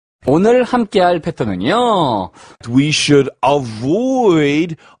오늘 함께할 패턴은요. We should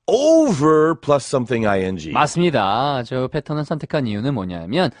avoid over plus something ing. 맞습니다. 저 패턴을 선택한 이유는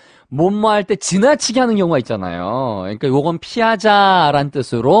뭐냐면 뭐뭐 할 때 지나치게 하는 경우가 있잖아요. 그러니까 요건 피하자라는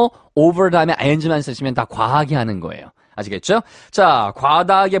뜻으로 over 다음에 ing만 쓰시면 다 과하게 하는 거예요. 아시겠죠? 자,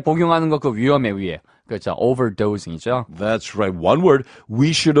 과다하게 복용하는 거 그 위험해요. 그렇죠. overdosing이죠. That's right. One word. We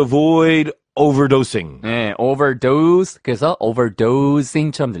should avoid overdosing. 네, overdose. 그래서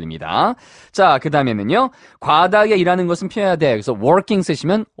overdosing처럼 들립니다. 자, 그 다음에는요. 과다하게 일하는 것은 피해야 돼. 그래서 working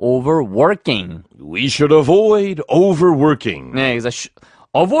쓰시면 overworking. We should avoid overworking. 네, 그래서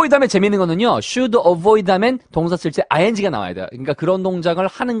avoid 하면 재밌는 거는요. should avoid 하면 동사 쓸 때 ing가 나와야 돼요. 그러니까 그런 동작을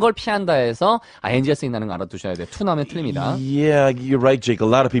하는 걸 피한다 해서 ing가 쓰인다는 거 알아두셔야 돼요. to 나오면 틀립니다. Yeah, you're right, Jake. A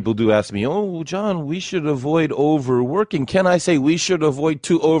lot of people do ask me, oh, John, we should avoid overworking. Can I say we should avoid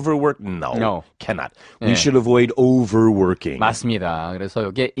to overwork? No, cannot. We should avoid overworking. 맞습니다. 그래서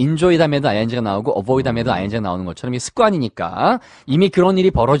여기에 enjoy 다음에도 ing가 나오고 avoid 다음에도 ing가 나오는 것처럼 이게 습관이니까 이미 그런 일이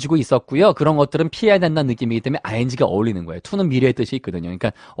벌어지고 있었고요. 그런 것들은 피해야 된다는 느낌이기 때문에 ing가 어울리는 거예요. to는 미래의 뜻이 있거든요.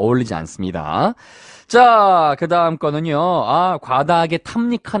 그러니까 어울리지 않습니다. 자, 그 다음 거는요. 과다하게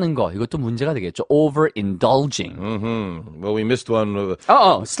탐닉하는 거. 이것도 문제가 되겠죠. overindulging. Well, we missed one.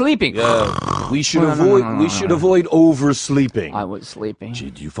 Sleeping. Yeah, we should avoid oversleeping. I was sleeping.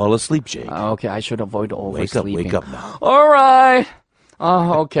 Did you fall asleep, Jake? Okay, I should avoid oversleeping. Wake up now. All right.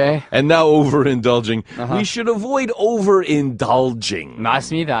 Okay. And now overindulging. We should avoid overindulging.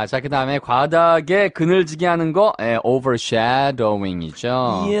 맞습니다. 자, 그 다음에 과다하게 그늘지게 하는 거,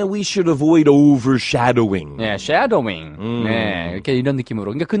 overshadowing이죠. Yeah, we should avoid overshadowing. 네, shadowing. 네, 이렇게 이런 느낌으로.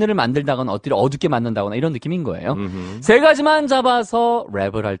 그러니까 그늘을 만들다거나 어둡게 만든다거나 이런 느낌인 거예요. 세 가지만 잡아서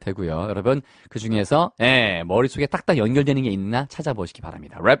랩을 할 테고요. 여러분, 그 중에서, 머릿속에 딱딱 연결되는 게 있나 찾아보시기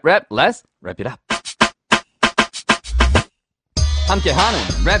바랍니다. Rap, let's wrap it up. 함께하는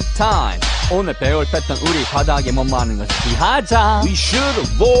랩 타임. 오늘 배울 패턴 우리 과다하게 뭐뭐하는 것을 피하자. We should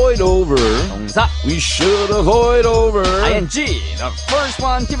avoid over. 동사. We should avoid over. ing. The first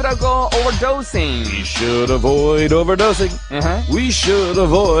one give it a go. Overdosing. We should avoid overdosing. We should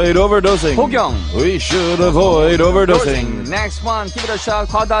avoid overdosing. 복용. We should avoid overdosing. Next one give it a shot.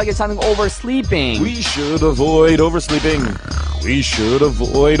 과다하게 자는 거 oversleeping. We should avoid oversleeping. We should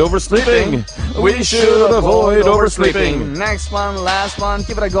avoid oversleeping. We should avoid oversleeping. Next one, last one,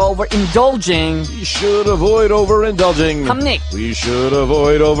 give it a go. Overindulging. We should avoid overindulging. 탐닉. We should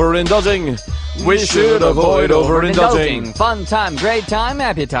avoid overindulging. We should avoid overindulging. Fun time, great time,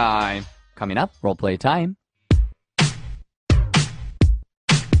 happy time. Coming up, role play time.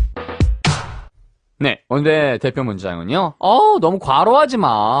 네, 오늘의 대표 문장은요. 너무 과로하지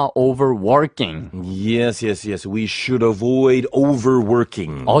마. Overworking. Yes. We should avoid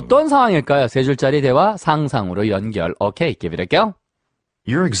overworking. 어떤 상황일까요? 세 줄짜리 대화 상상으로 연결. Okay, give it a go.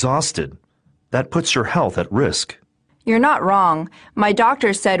 You're exhausted. That puts your health at risk. You're not wrong. My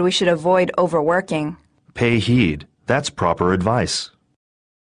doctor said we should avoid overworking. Pay heed. That's proper advice.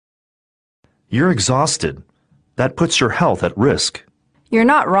 You're exhausted. That puts your health at risk. You're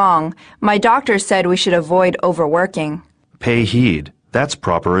not wrong. My doctor said we should avoid overworking. Pay heed. That's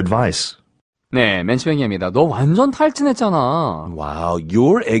proper advice. 네, 맨시뱅이입니다. 너 완전 탈진했잖아. Wow,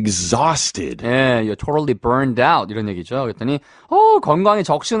 you're exhausted. 네, you're totally burned out. 이런 얘기죠. 그랬더니, 건강에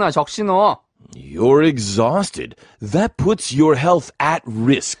적신호야. You're exhausted. That puts your health at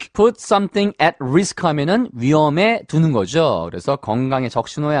risk. Put something at risk 하면은 위험에 두는 거죠. 그래서 건강에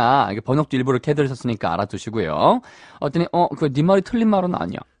적신호야. 이게 번역도 일부러 캐들으셨으니까 알아두시고요. 어떠니, 네 말이 틀린 말은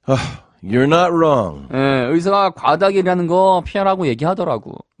아니야. You're not wrong. 의사가 과다하게 일하는 거 피하라고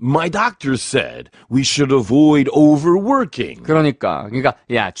얘기하더라고. My doctor said we should avoid overworking. 그러니까,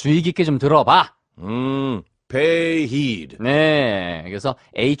 야, 주의 깊게 좀 들어봐. Pay heed. 네, 그래서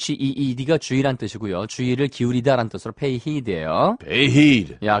heed가 주의란 뜻이고요. 주의를 기울이다란 뜻으로 pay heed예요. Pay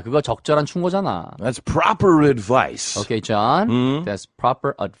heed. 야, 그거 적절한 충고잖아. That's proper advice. Okay, John. That's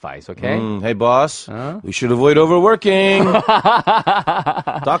proper advice, okay? Hey, boss. We should avoid overworking.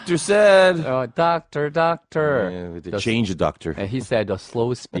 Doctor said. Doctor. Change the doctor. He said a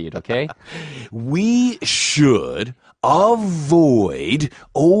slow speed, okay? We should avoid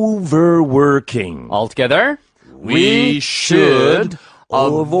overworking. All together. We should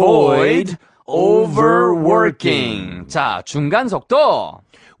avoid overworking. 자, 중간 속도.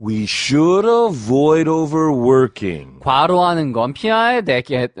 We should avoid overworking. 과로하는 건 피해야 돼.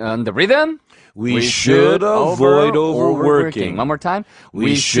 Get on the rhythm. We should avoid overworking. One more time.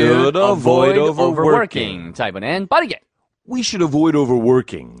 We should avoid overworking. 자, 이번엔 빠르게. We should avoid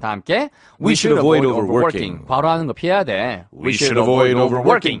overworking. 다 함께. We should avoid overworking. 과로하는 거 피해야 돼. We should avoid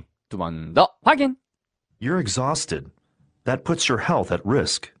overworking. 두 번 더 확인. You're exhausted. That puts your health at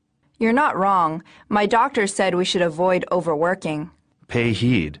risk. You're not wrong. My doctor said we should avoid overworking. Pay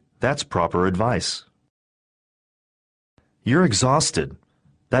heed. That's proper advice. You're exhausted.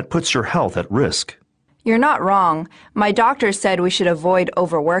 That puts your health at risk. You're not wrong. My doctor said we should avoid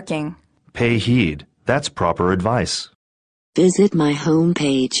overworking. Pay heed. That's proper advice. Visit my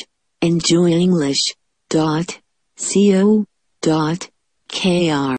homepage, enjoyenglish.co.kr.